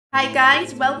Hi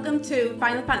guys, welcome to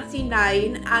Final Fantasy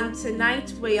 9 and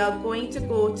tonight we are going to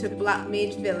go to Black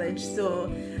Mage Village, so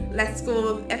let's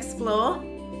go explore.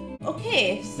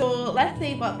 Okay, so let's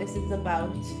see what this is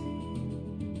about.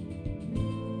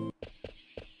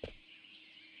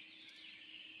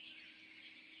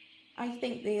 I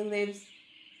think they live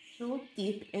so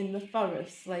deep in the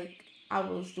forest, like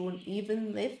owls don't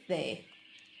even live there.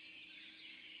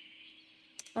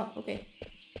 Oh, okay.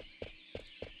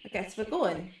 I guess we're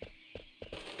going.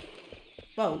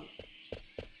 Whoa.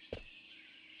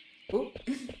 Oh,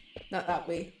 not that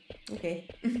way. Okay.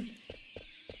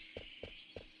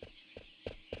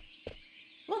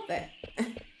 What the?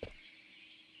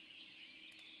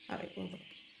 Alright, we'll look.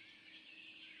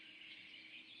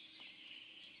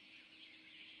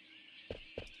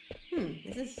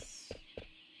 This is...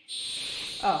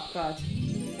 Oh, God.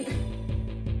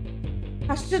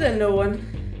 I should have known.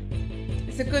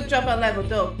 It's a good job I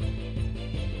leveled up.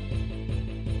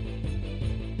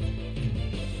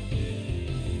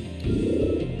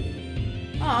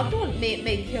 Oh, don't make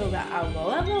me kill that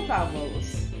owl. I love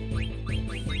owls.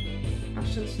 I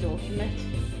should have stolen it.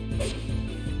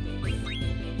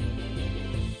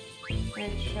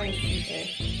 Let's try and keep it.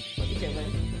 What are you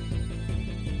doing?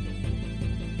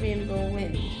 Rainbow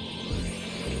wind.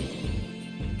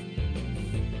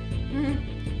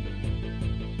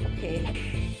 Okay.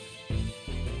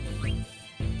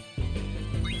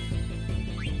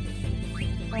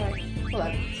 Alright. Hold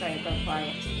on. Sorry, I got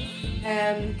quiet.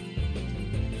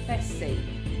 Let's see.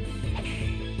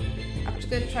 I'm just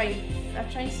gonna try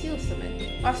and steal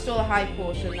something. I stole a high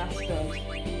potion, that's good.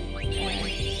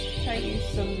 Try and use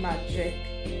some magic.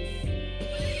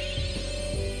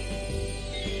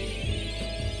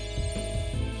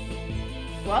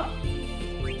 What?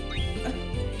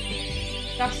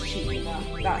 That's cheating now.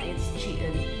 That is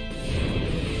cheating.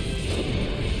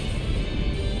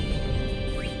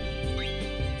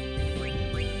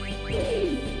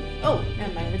 Oh,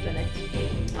 never mind, we've done it.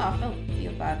 Oh, I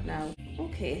feel bad now.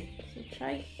 Okay, so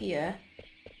try here.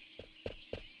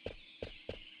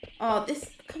 Oh,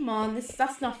 come on,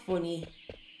 that's not funny.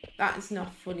 That is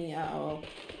not funny at all.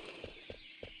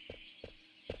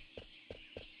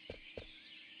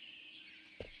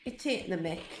 You're taking the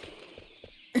mick.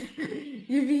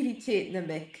 You're really taking the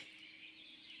mick.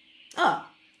 Oh,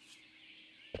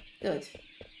 good.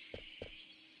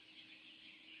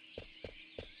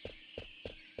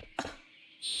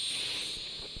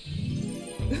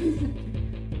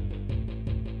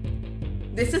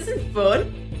 This isn't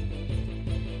fun.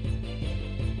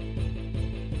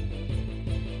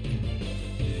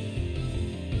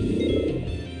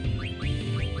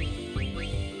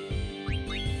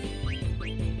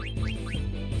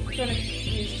 I'm gonna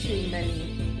use too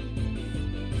many.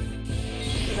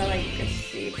 Because I like to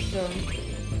save some.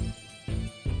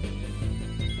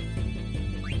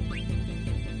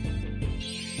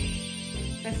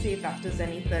 Let's see if that does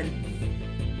anything.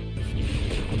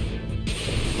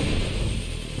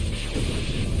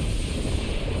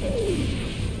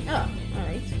 Oh,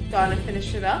 alright. Gonna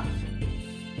finish it up.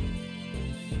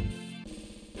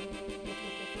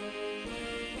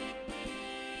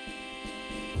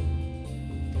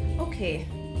 Okay.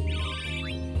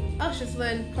 Oh, she's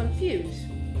learned Confuse.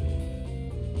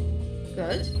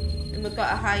 Good. And we've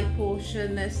got a high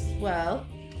potion as well.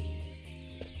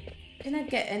 Can I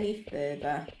get any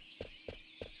further?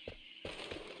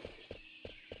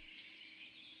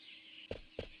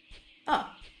 Oh,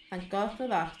 thank God for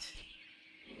that.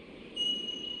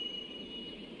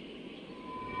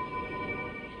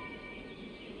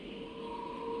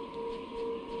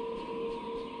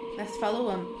 Let's follow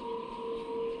him.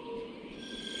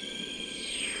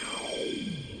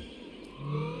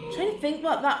 I'm trying to think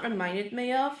what that reminded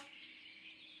me of.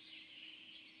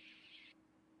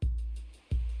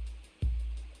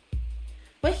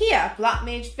 We're here, Black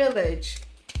Mage Village.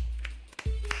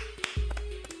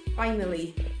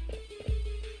 Finally.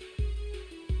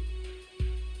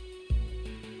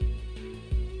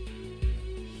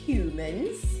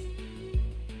 Humans.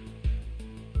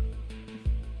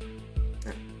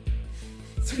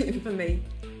 It's waiting for me.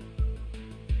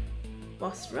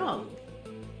 What's wrong?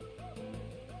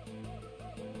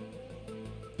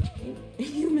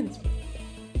 Humans.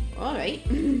 Alright.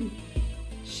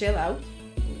 Chill out.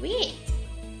 Wait.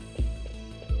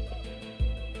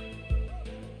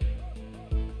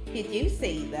 Did you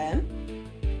see them?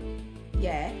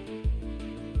 Yeah.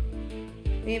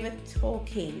 They were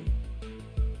talking.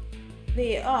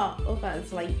 They are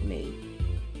others like me.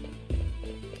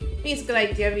 I think it's a good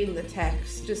idea reading the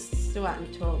text, just so I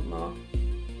can talk more.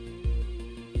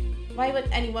 Why would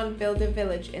anyone build a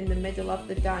village in the middle of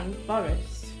the dying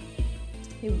forest?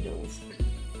 Who knows?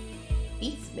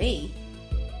 Beats me.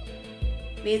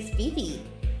 Where's Vivi?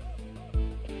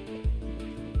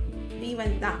 He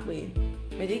went that way.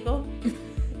 Where'd he go?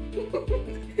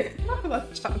 I'm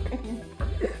not channel.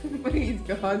 But he's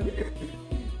gone.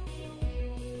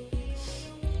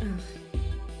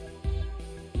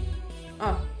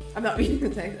 Oh, I'm not reading the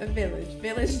text. A village.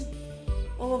 Village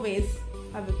always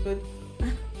have a good...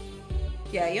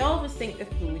 Yeah, you always think of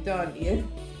food, don't you?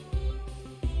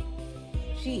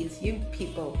 Jeez, you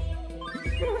people.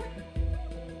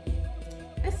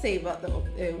 Let's see what they're up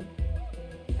to.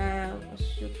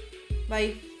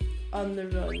 Life on the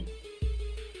run.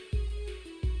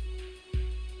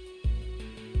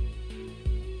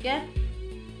 Yeah.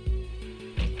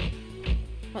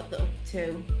 What they're up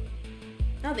to.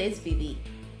 Oh, there's Vivi.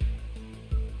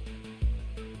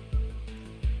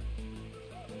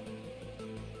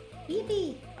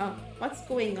 Vivi! Oh, what's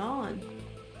going on?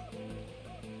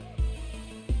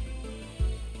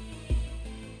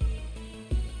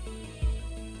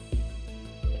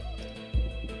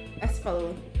 Let's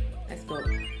follow. Let's go.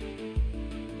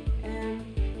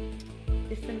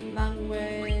 Different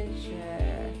language.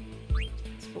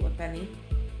 Let's go with Benny.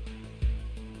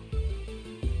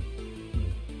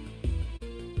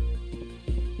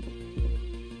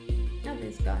 Oh,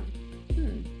 there's gone.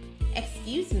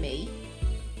 Excuse me.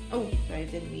 Oh, sorry, I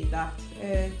didn't read that.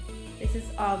 This is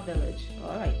our village.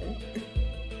 Alright then.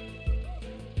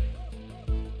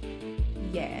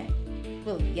 Yeah.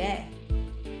 Well, yeah.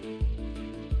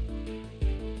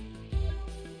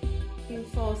 You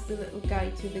forced the little guy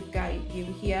to the guide. You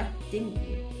hear? Didn't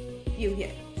you? You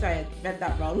hear? Sorry, I read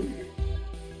that wrong.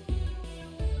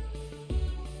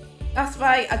 That's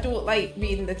why I don't like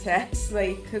reading the text,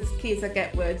 like, because in case I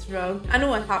get words wrong. I know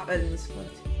what happens,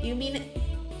 but you mean it?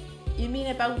 You mean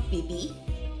about Vivi?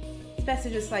 It's best to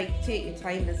just like take your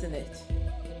time, isn't it?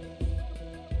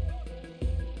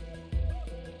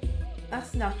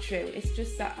 That's not true. It's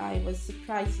just that I was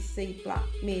surprised to see black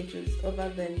mages other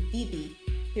than Vivi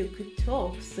who could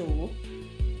talk, so...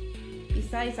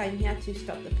 Besides, I'm here to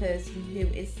stop the person who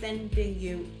is sending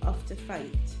you off to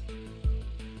fight.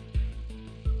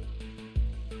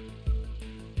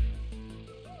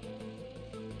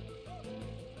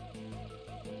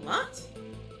 What?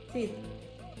 See,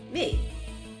 me?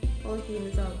 All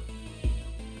humans are.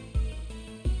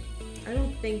 I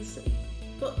don't think so.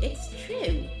 But it's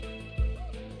true.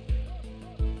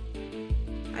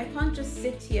 I can't just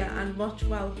sit here and watch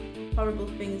while horrible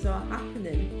things are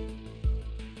happening.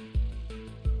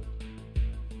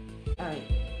 Alright.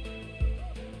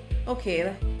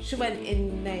 Okay, she went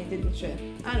in there, didn't she?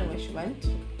 I know where she went.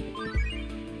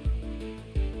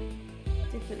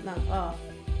 Different land. Oh.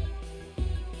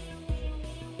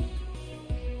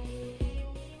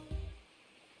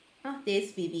 Ah,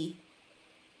 there's Vivi.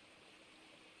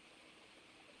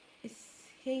 Is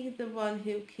he the one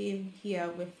who came here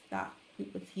with that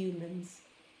group of humans?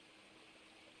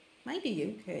 Might be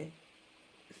you, okay.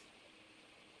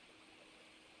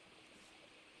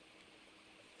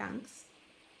 Thanks.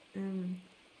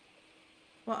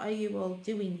 What are you all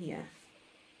doing here?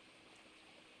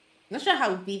 Not sure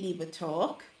how Vivi would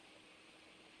talk.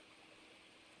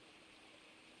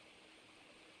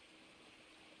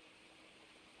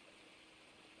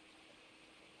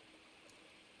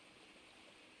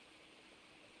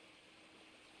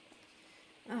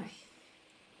 Aye.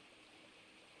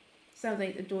 Sounds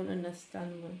like they don't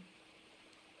understand one.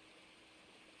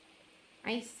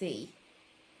 I see.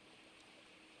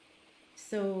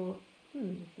 So,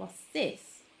 what's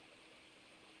this?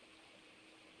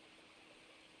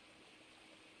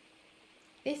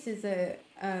 This is a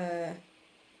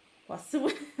what's the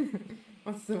word?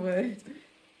 What's the word?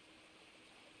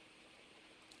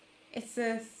 It's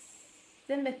a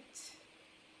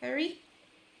cemetery.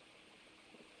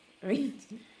 Right.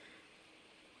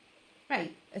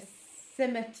 Right, a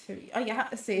cemetery. Oh, you have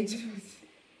to say it.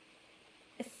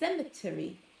 A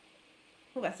cemetery.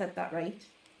 Oh, I said that right.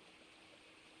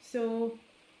 So,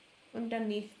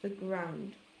 underneath the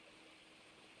ground.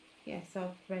 Yes,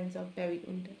 our friends are buried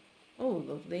under. Oh,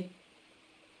 lovely.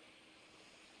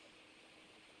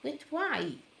 But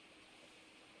why?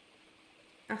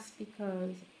 That's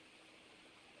because...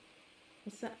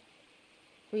 What's that?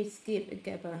 We escape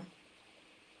together.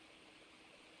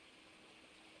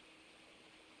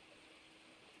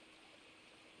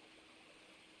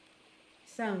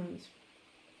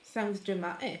 Sounds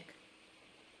dramatic.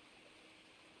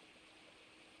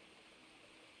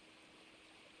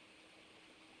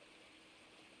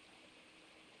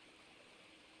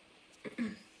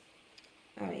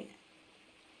 Alright.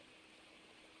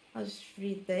 I'll just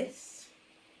read this.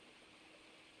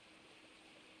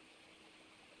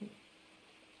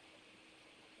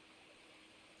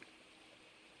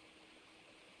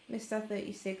 Mr.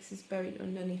 36 is buried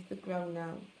underneath the ground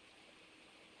now,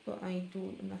 but I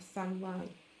don't understand why.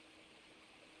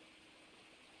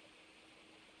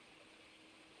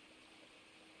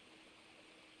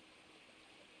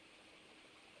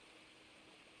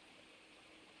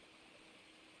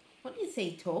 What is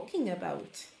he talking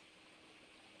about?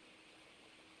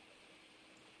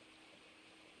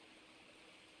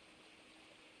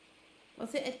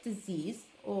 Was it a disease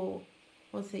or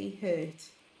was he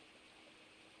hurt?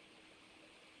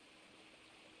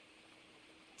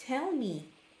 Tell me.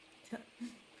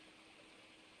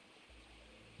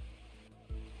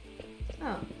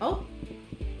 Oh.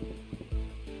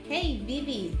 Hey,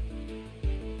 Vivi.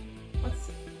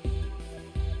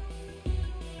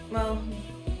 Well,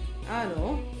 I don't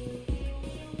know.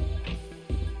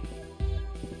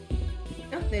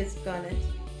 Oh, there's Garnet.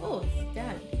 Oh, it's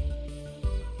done.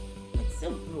 It's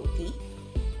so brokey.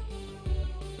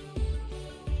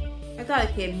 I thought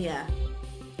I came here.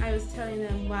 I was telling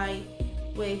them why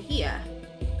we're here.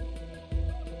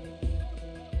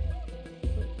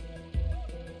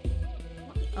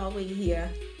 Why are we here?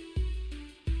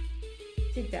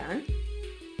 Sit down.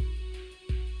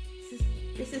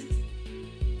 This is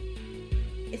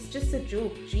it's just a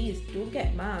joke. Jeez, don't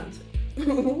get mad.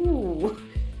 Ooh.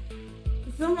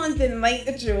 Someone didn't like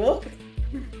the joke.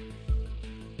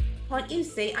 Can't you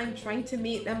say I'm trying to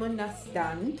make them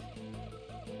understand?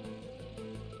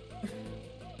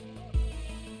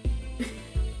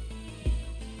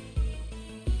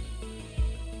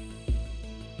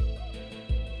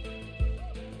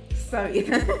 Sorry.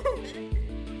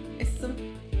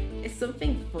 It's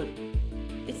something fun.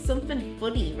 It's something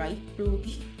funny, right,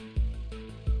 Brookie?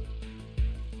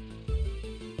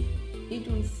 You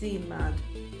don't seem mad.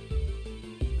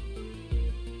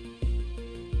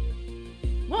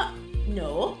 What?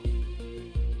 No.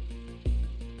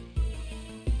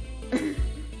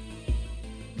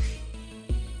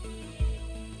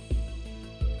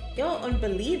 You're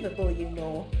unbelievable, you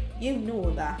know. You know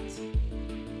that.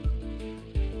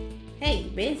 Hey,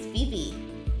 where's Vivi?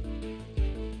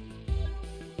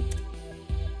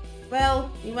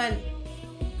 Well, you went...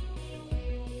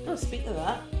 Oh, speak of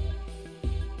that.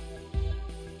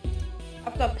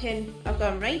 I've got a pin. I've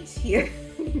got them right here.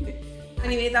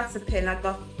 Anyway, that's a pin I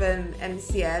got from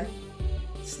MCM.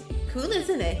 It's cool,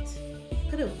 isn't it?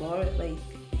 Could have wore it, like,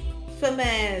 from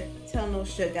Tell No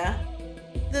Sugar.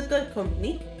 The good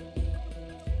company.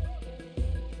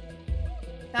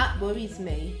 That worries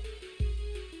me.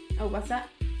 Oh, what's that?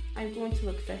 I'm going to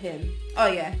look for him. Oh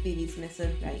yeah, Vivi's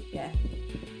missing. Right, yeah.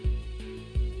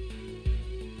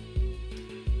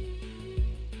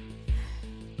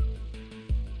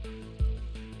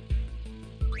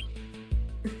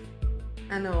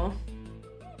 I know.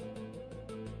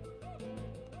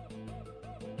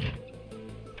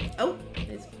 Oh,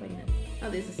 there's a point. Oh,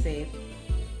 there's a save.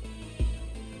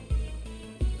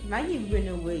 Why you run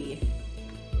away?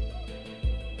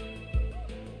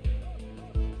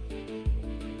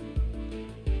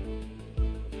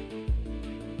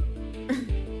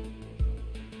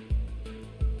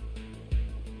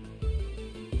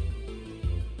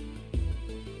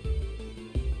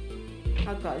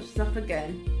 Oh gosh, it's off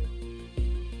again.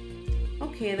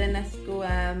 Okay, then let's go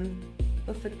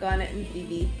look for Garnet and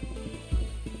Vivi.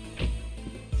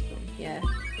 Yeah.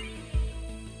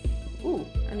 Ooh,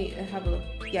 I need to have a look.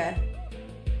 Yeah.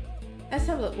 Let's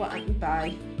have a look what I can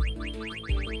buy.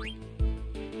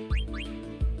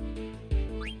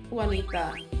 Oh, I need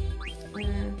that.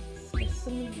 Let's get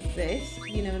some of this.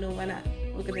 You never know when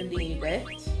we're gonna need it.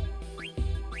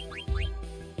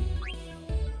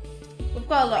 We've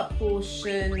got a lot of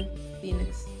potion,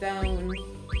 Phoenix down.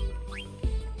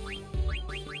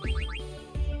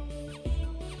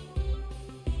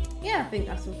 Yeah, I think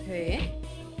that's okay.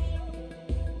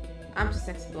 I'm just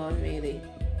exploring, really.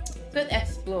 It's good to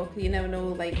explore, because you never know,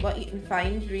 like, what you can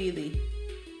find, really.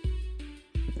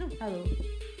 Oh, hello.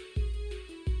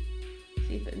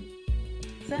 See if it...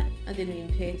 Is that? I didn't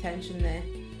even pay attention there.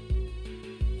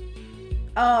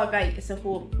 Oh, right, it's a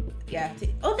whole... Yeah.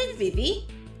 Oh, there's Vivi.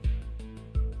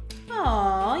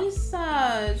 Aw, you're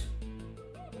sad.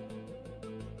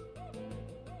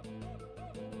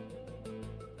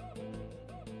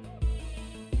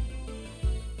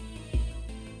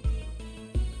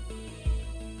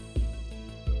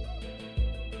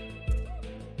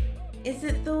 Is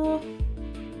it though?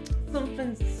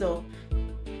 Something's up.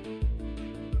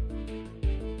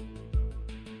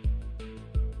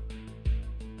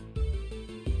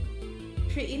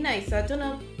 Pretty nice. I don't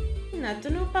know. I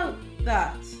don't know about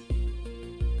that.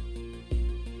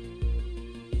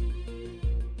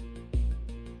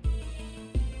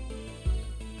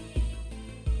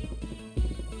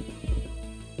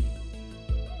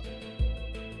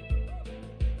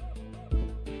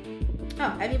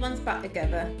 Oh, everyone's back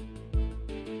together.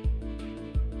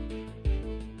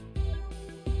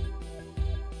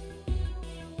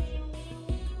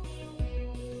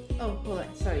 Oh, hold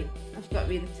on, sorry. I forgot to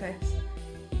read the text.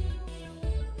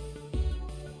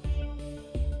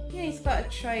 Yeah, he's got a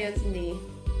try, hasn't he?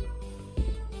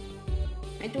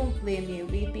 I don't blame you.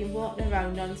 We've been walking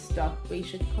around non-stop. We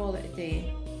should call it a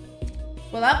day.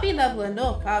 Well, I've been leveling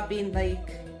up. I've been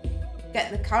like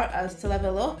getting the characters to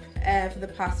level up for the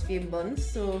past few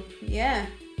months. So yeah,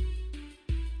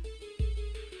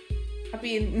 I've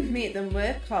been making them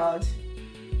work hard.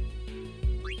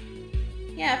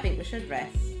 Yeah, I think we should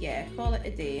rest. Yeah, call it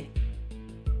a day.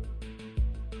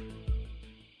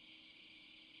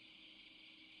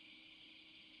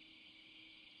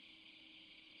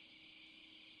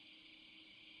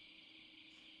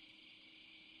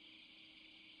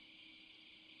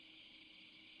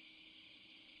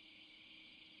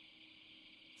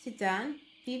 Sedan,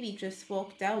 Phoebe just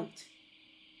walked out.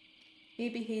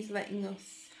 Maybe he's letting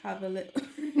us have a little...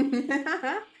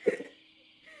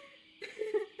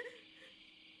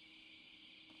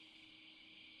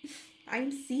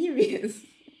 I'm serious.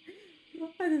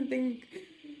 I didn't think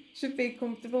should be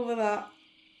comfortable with that.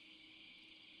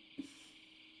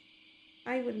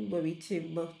 I wouldn't worry too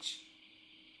much.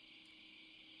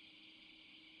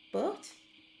 But...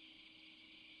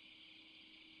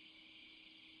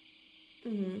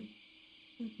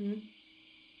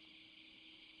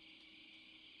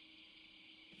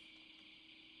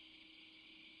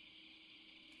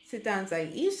 Sedan's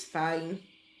like, he's fine.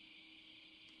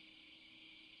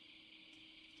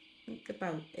 Think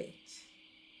about it.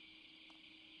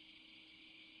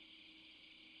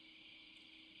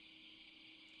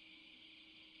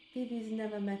 Phoebe's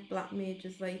never met black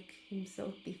mages like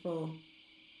himself before.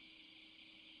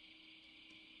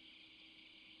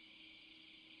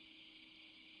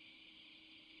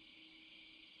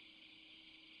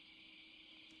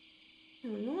 Oh,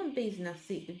 no one bees in that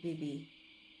seat with Phoebe.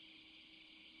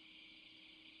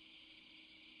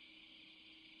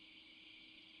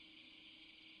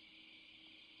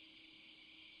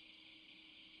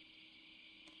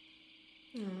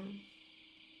 Oh.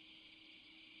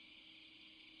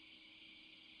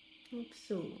 Hope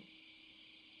so.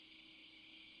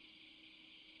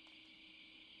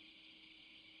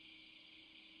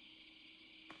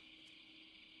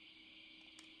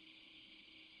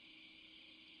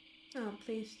 Oh,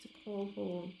 place to call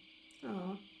home.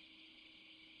 Oh.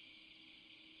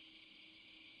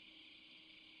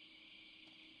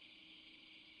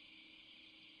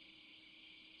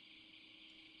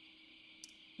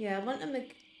 Yeah, I want him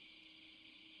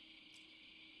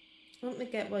to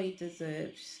get what he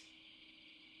deserves.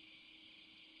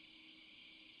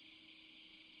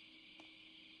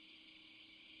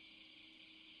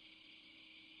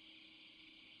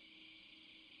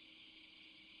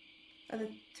 Are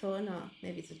they torn or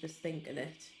maybe they're just thinking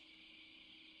it.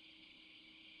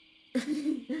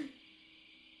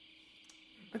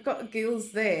 I've got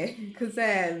girls there because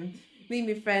me and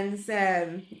my friends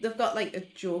they've got like a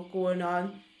joke going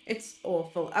on. It's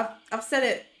awful. I've said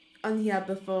it on here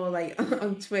before, like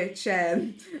on Twitch.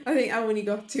 I think I only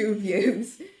got 2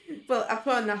 views, but I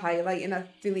put on the highlight and I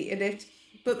deleted it.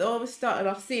 But they always started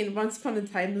off saying, once upon a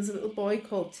time there's a little boy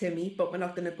called Timmy, but we're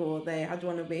not gonna go there. I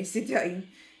don't want to waste your time.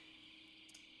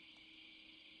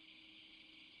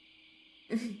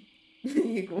 There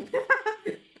you go.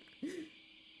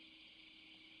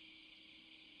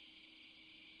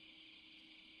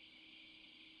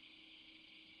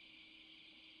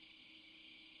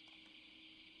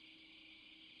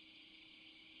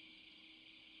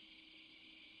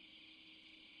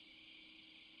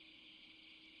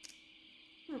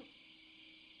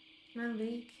 Man, where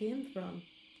you came from?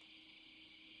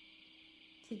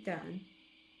 Sit down.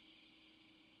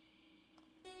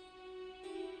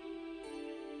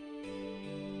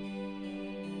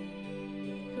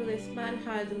 So this man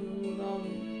had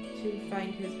longed to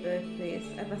find his birthplace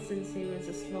ever since he was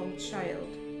a small child.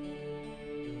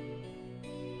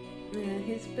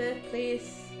 His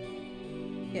birthplace,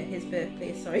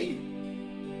 sorry.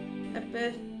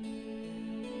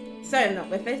 Sorry, I'm not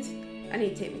with it. I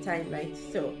need to take my time, right?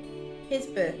 So, his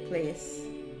birthplace,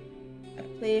 a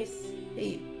place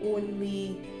he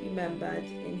only remembered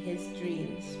in his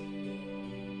dreams.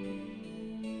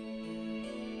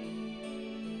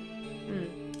 I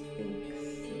think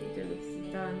it's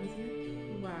done, isn't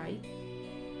it? Why?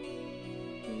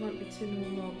 He wanted to know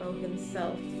more about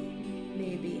himself,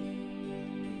 maybe.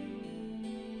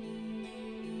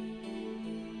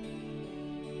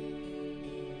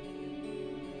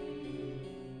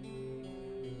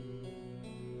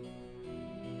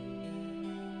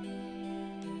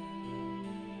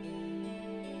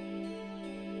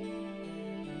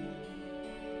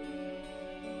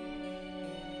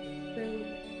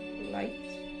 light.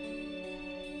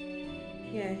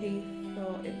 Yeah, he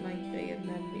thought it might be a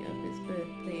memory of his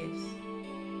birthplace.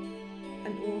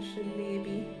 An ocean,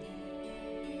 maybe.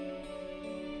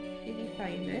 Did he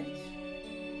find it?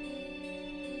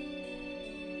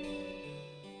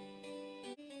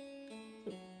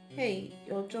 Hey,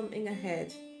 you're jumping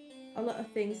ahead. A lot of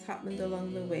things happened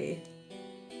along the way.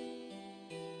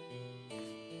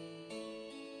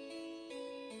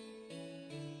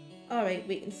 Alright,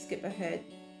 we can skip ahead.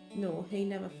 No, he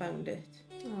never found it.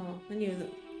 Oh, I knew that,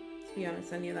 to be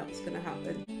honest, I knew that was going to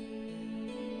happen.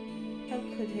 How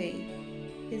could he?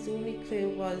 His only clue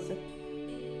was a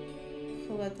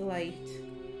coloured light.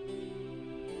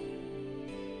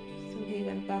 So he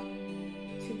went back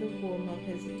to the home of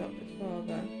his adopted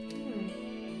father.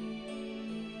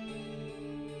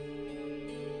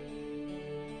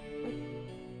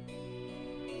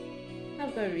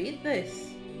 I've got to read this.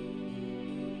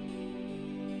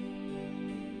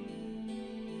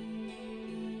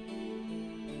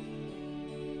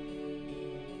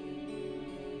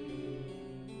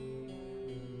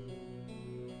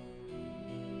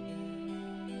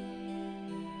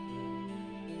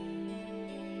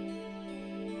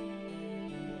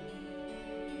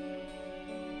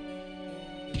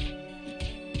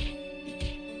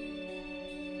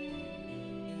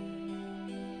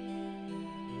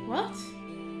 What?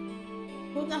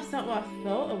 Well, that's not what I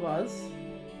thought it was.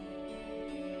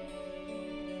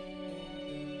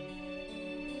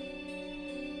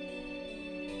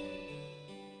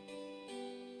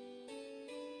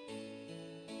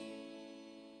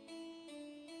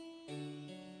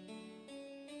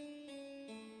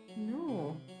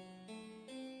 No.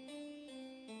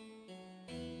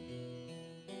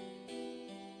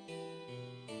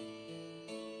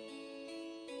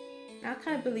 I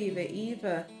can't believe it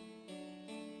either.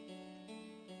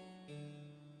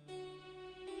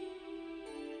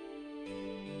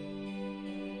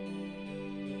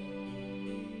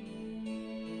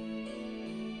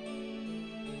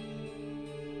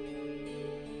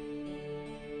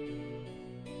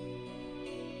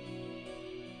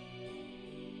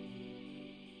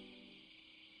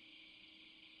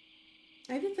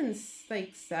 Everything's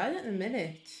like sad at the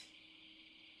minute.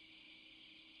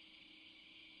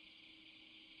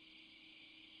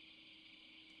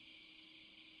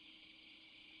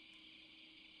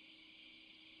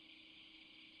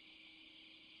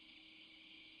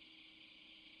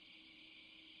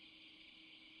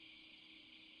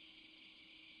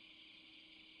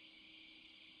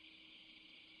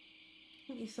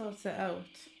 Let me sort it out.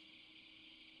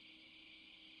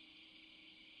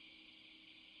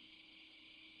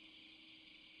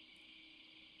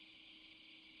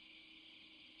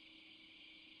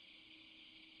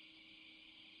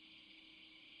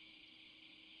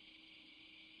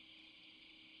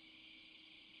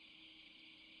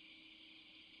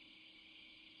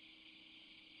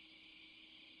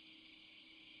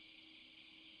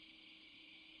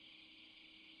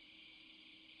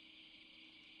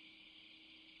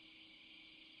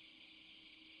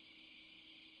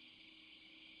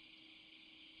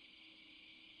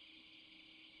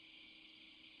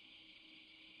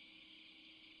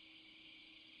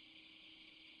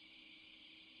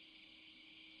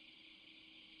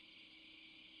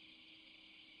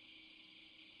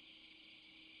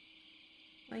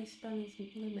 Lifespan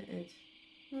isn't limited.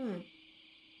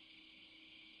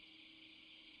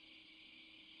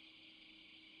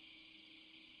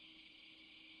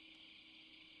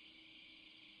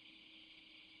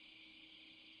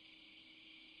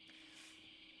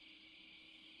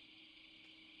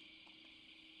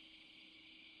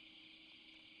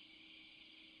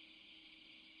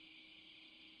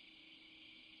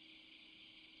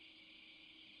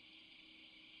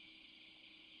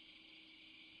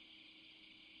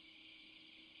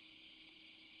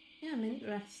 Yeah, I'm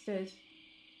interested.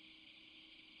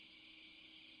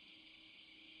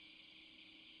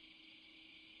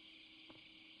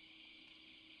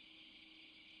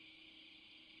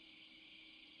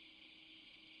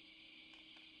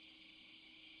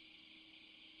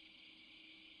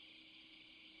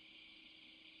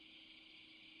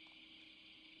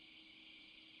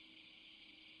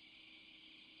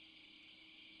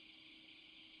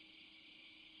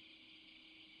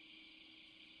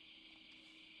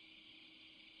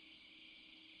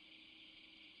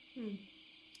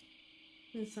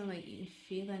 Doesn't sound like you can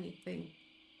feel anything.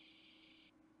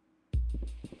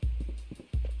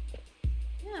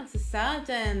 Yeah, it's a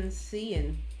sad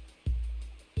scene.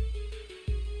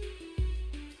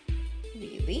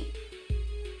 Really?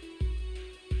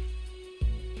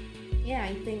 Yeah,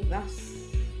 I think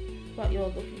that's what you're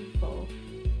looking for.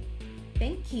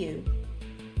 Thank you.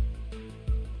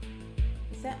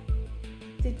 that?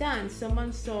 Sedan,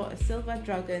 someone saw a silver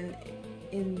dragon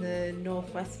in the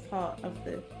northwest part of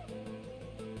the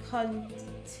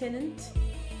continent.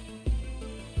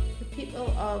 The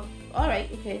people of...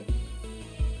 Alright, okay.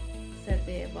 Said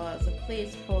there was a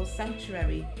place called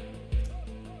Sanctuary.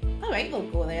 Alright, we'll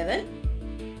go there then.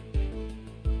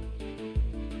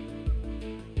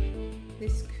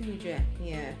 This Kuja,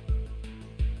 yeah.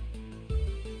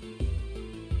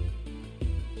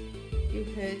 You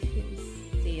heard him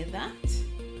say that?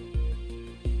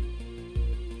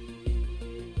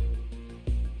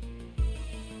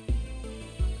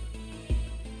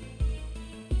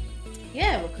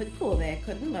 Yeah, we could go there,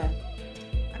 couldn't we?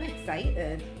 I'm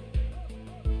excited.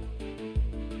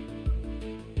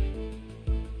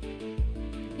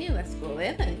 Okay, let's go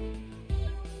there then.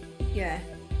 Yeah.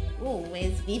 Oh,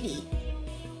 where's Vivi?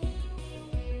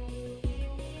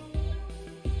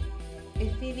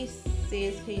 If Vivi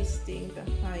says he's staying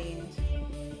behind.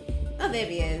 Oh, there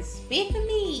he is. Wait for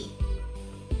me,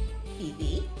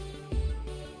 Vivi.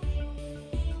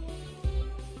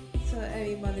 So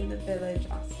everyone in the village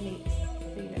asked me to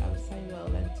see the outside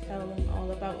world and tell them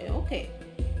all about it. Okay.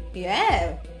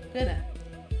 Yeah.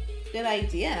 Good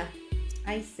idea.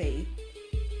 I see.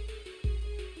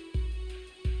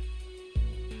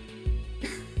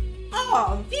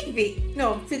 Oh, Vivi.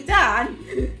 No, to Dan.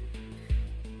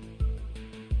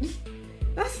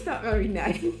 That's not very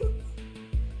nice.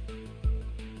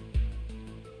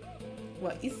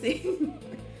 What you see?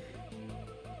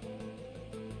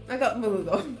 I got moved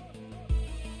on.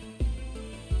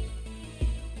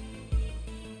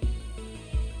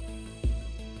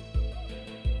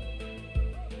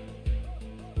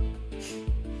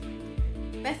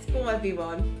 Let's go,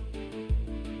 everyone.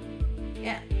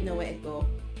 Yeah, nowhere to go.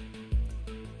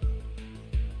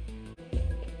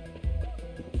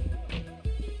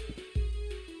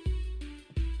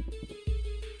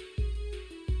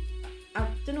 I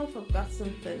don't know if I've got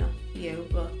something up here,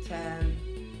 but can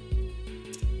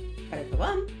I go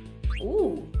on?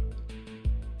 Ooh,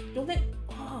 I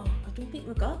don't think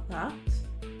we got that.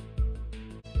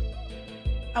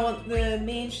 I want the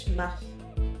Mage map.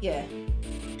 Yeah.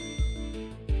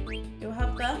 Do I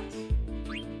have that?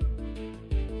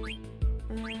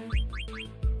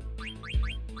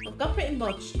 I've got pretty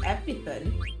much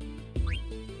everything.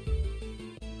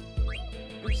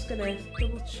 I'm just gonna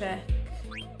double check.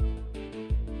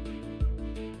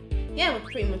 Yeah, we've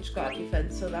pretty much got everything,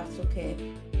 so that's okay.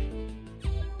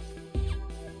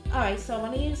 Alright, so I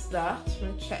want to use that. I'm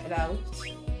going to check it out.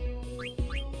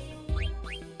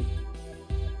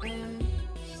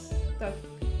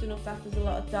 Don't know if that does a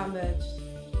lot of damage.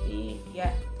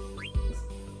 Yeah.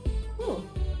 Oh,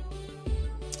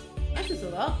 that does a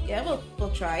lot. Yeah, we'll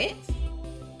try it.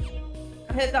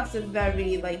 I heard that's a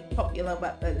very popular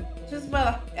weapon. Just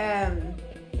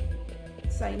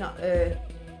say not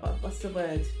what's the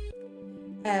word?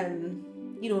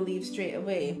 You know, leave straight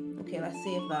away. Okay, let's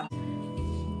save that.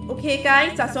 Okay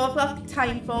guys, that's all I've got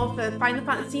time for Final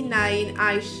Fantasy IX.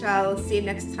 I shall see you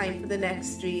next time for the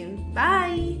next stream.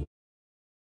 Bye!